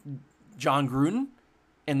John Gruden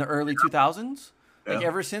in the early 2000s. Yeah. Like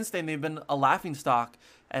ever since then, they've been a laughingstock,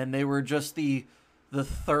 and they were just the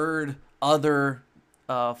third other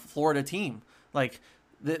Florida team. Like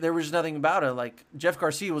there was nothing about it. Like Jeff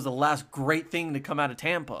Garcia was the last great thing to come out of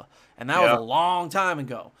Tampa, and that was a long time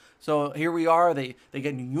ago. So here we are. They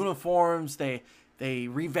get new uniforms. They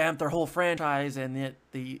revamp their whole franchise, and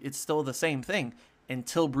it's still the same thing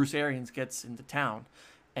until Bruce Arians gets into town,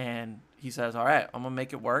 and he says, "All right, I'm gonna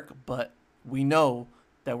make it work, but we know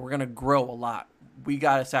that we're gonna grow a lot. We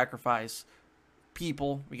gotta sacrifice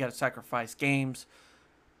people. We gotta sacrifice games."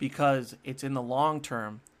 Because it's in the long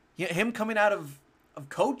term. Him coming out of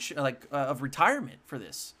coach, of retirement for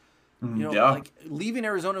this. Like leaving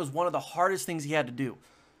Arizona was one of the hardest things he had to do.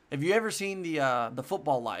 Have you ever seen the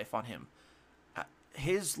Football Life on him?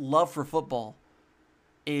 His love for football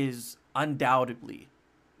is undoubtedly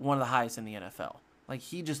one of the highest in the NFL. Like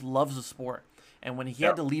he just loves the sport. And when he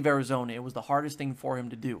had to leave Arizona, it was the hardest thing for him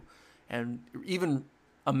to do. And even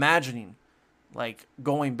imagining like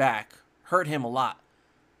going back hurt him a lot.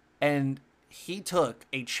 And he took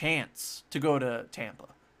a chance to go to Tampa.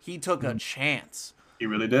 He took a chance. He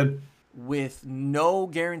really did. With no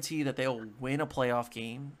guarantee that they'll win a playoff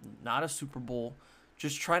game, not a Super Bowl,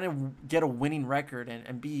 just trying to get a winning record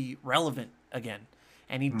and be relevant again.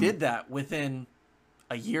 And he did that within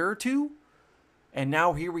a year or two. And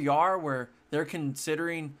now here we are where they're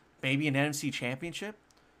considering maybe an NFC championship,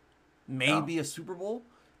 maybe a Super Bowl.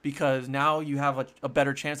 Because now you have a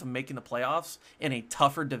better chance of making the playoffs in a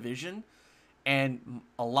tougher division. And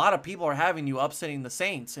a lot of people are having you upsetting the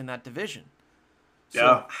Saints in that division.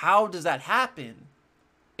 So how does that happen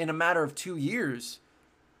in a matter of 2 years?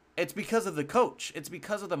 It's because of the coach. It's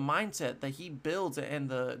because of the mindset that he builds and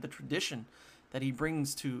the tradition that he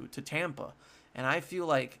brings to Tampa. And I feel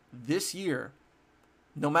like this year,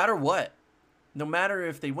 no matter what, no matter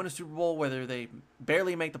if they win a Super Bowl, whether they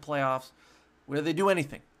barely make the playoffs, whether they do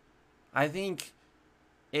anything, I think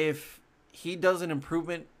if he does an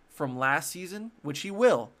improvement from last season, which he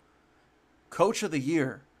will, Coach of the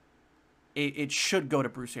Year, it should go to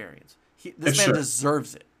Bruce Arians. This man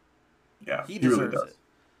deserves it. Yeah, he deserves really does. it.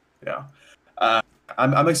 Yeah.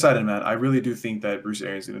 I'm excited, man. I really do think that Bruce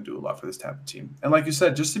Arians is going to do a lot for this Tampa team. And like you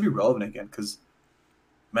said, just to be relevant again, because,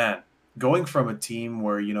 man, going from a team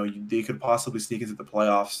where, they could possibly sneak into the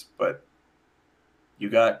playoffs, but you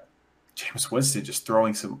got Jameis Winston just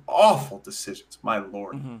throwing some awful decisions. My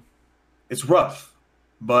Lord. It's rough.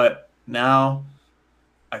 But now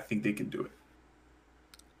I think they can do it.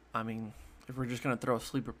 I mean, if we're just going to throw a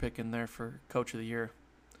sleeper pick in there for Coach of the Year,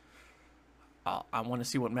 I want to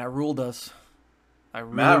see what Matt Rule does. I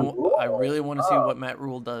really want to see what Matt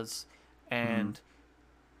Rule does. And,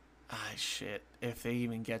 if they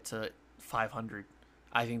even get to 500,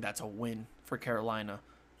 I think that's a win for Carolina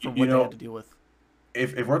for what they had to deal with.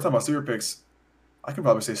 If we're talking about sleeper picks, I can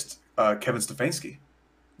probably say Kevin Stefanski.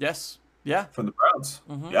 Yes. Yeah. From the Browns.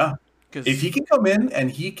 Mm-hmm. Yeah. If he can come in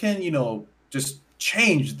and he can, just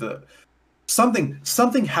change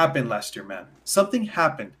something happened last year, man. Something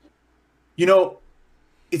happened.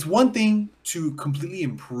 It's one thing to completely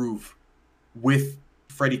improve with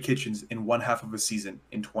Freddie Kitchens in one half of a season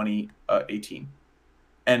in 2018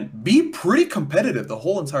 and be pretty competitive the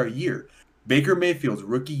whole entire year. Baker Mayfield's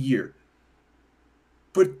rookie year.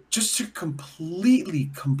 But just to completely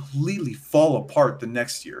fall apart the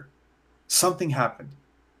next year, something happened.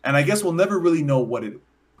 And I guess we'll never really know what it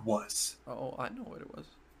was. Oh, I know what it was.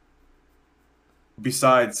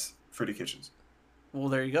 Besides Freddie Kitchens. Well,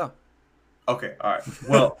 there you go. Okay, all right.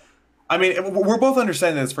 Well, I mean, we're both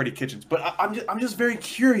understanding that it's Freddie Kitchens, but I'm just very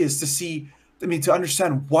curious to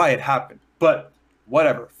understand why it happened. But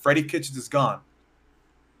whatever, Freddie Kitchens is gone.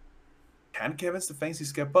 Can Kevin Stefanski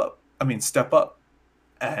step up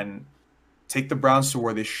and take the Browns to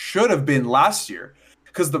where they should have been last year?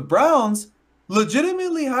 Because the Browns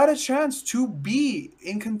legitimately had a chance to be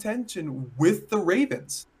in contention with the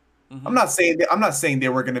Ravens. Mm-hmm. I'm not saying they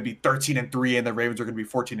were going to be 13-3 and the Ravens were going to be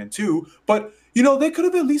 14-2, but they could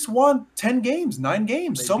have at least won 10 games, 9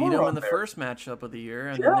 games. They somewhere beat them in the there. first matchup of the year,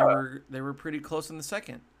 and then they were pretty close in the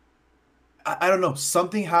second. I don't know.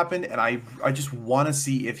 Something happened, and I just want to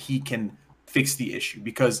see if he can fix the issue.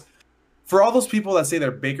 Because for all those people that say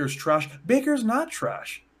that Baker's trash, Baker's not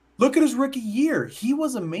trash. Look at his rookie year. He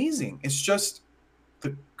was amazing. It's just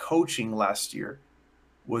the coaching last year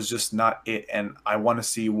was just not it, and I want to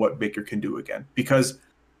see what Baker can do again. Because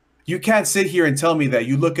you can't sit here and tell me that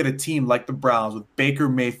you look at a team like the Browns with Baker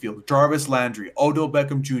Mayfield, Jarvis Landry, Odell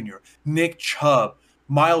Beckham Jr., Nick Chubb,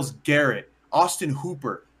 Myles Garrett, Austin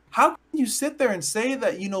Hooper. How can you sit there and say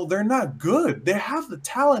that, they're not good? They have the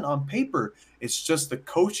talent on paper. It's just the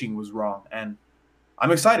coaching was wrong, and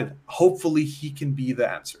I'm excited. Hopefully he can be the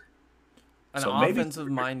answer. An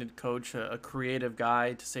offensive-minded coach, a creative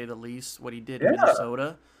guy, to say the least, what he did in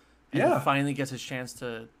Minnesota, and he finally gets his chance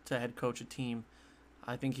to head coach a team.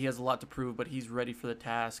 I think he has a lot to prove, but he's ready for the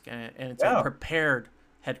task, and it's a prepared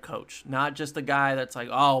head coach, not just a guy that's like,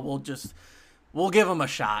 oh, we'll give him a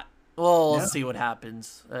shot. Well, let's see what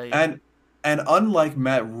happens. And unlike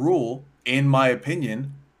Matt Rule, in my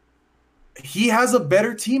opinion, he has a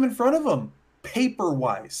better team in front of him,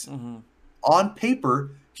 paper-wise. Mm-hmm. On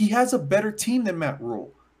paper, he has a better team than Matt Rule.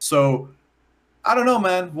 So, I don't know,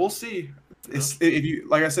 man. We'll see.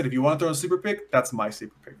 Like I said, if you want to throw in a sleeper pick, that's my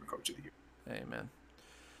sleeper pick for Coach of the Year. Hey, man.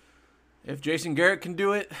 If Jason Garrett can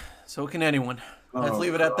do it, so can anyone. Let's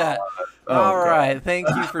leave it at that. All right. Thank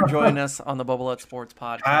you for joining us on the Bubblehead Sports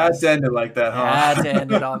Podcast. Had to end it like that, huh? Had to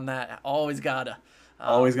end it on that. Always gotta.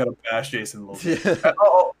 Always gotta bash Jason a little bit.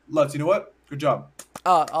 Lutz, you know what? Good job.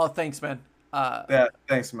 Oh, thanks, man.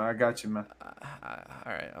 Thanks, man. I got you, man.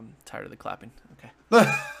 All right. I'm tired of the clapping. Okay.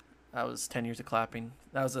 That was 10 years of clapping.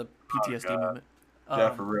 That was a PTSD moment. Yeah,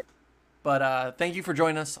 for real. But thank you for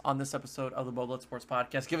joining us on this episode of the Bubblehead Sports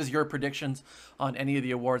Podcast. Give us your predictions on any of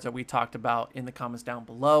the awards that we talked about in the comments down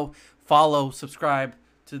below. Follow, subscribe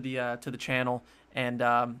to the channel, and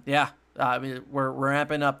we're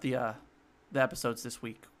ramping up the episodes this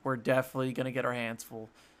week. We're definitely gonna get our hands full.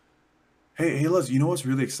 Hey, Liz, you know what's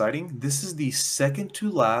really exciting? This is the second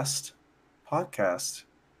to last podcast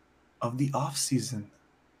of the off season.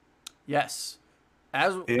 Yes,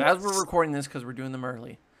 as we're recording this, because we're doing them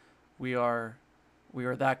early. We are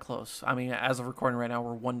that close. I mean, as of recording right now,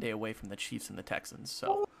 we're 1 day away from the Chiefs and the Texans.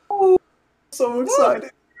 So, so excited!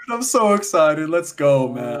 I'm so excited. Let's go,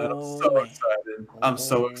 man! I'm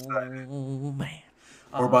so excited. Oh man!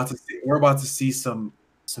 We're about to see some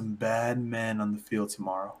bad men on the field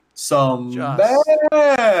tomorrow.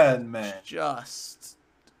 Bad men. Just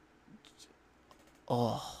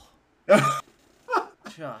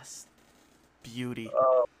beauty.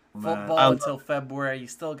 Football until February. You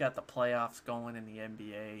still got the playoffs going in the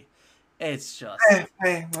NBA. It's just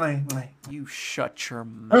you shut your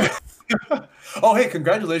mouth. Oh, hey,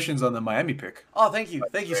 congratulations on the Miami pick. Oh, thank you,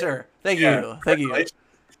 sir. Thank you. Because,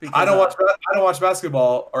 I don't watch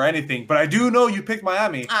basketball or anything, but I do know you picked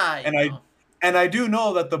Miami, and I do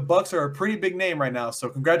know that the Bucks are a pretty big name right now. So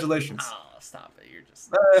congratulations. Oh, stop it! You're just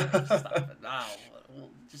stop it. Oh,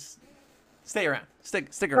 just stay around.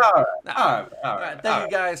 Stick around. All right.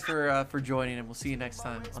 Thank you guys for joining, and we'll see you next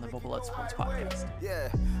time on the Bubblehead Sports Podcast. Yeah,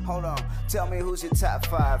 hold on. Tell me who's your top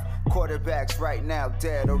 5 quarterbacks right now,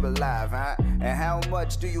 dead or alive, huh? And how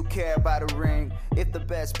much do you care about a ring if the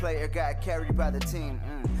best player got carried by the team?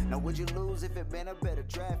 Now, would you lose if it been a better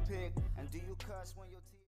draft pick? And do you cuss when your team...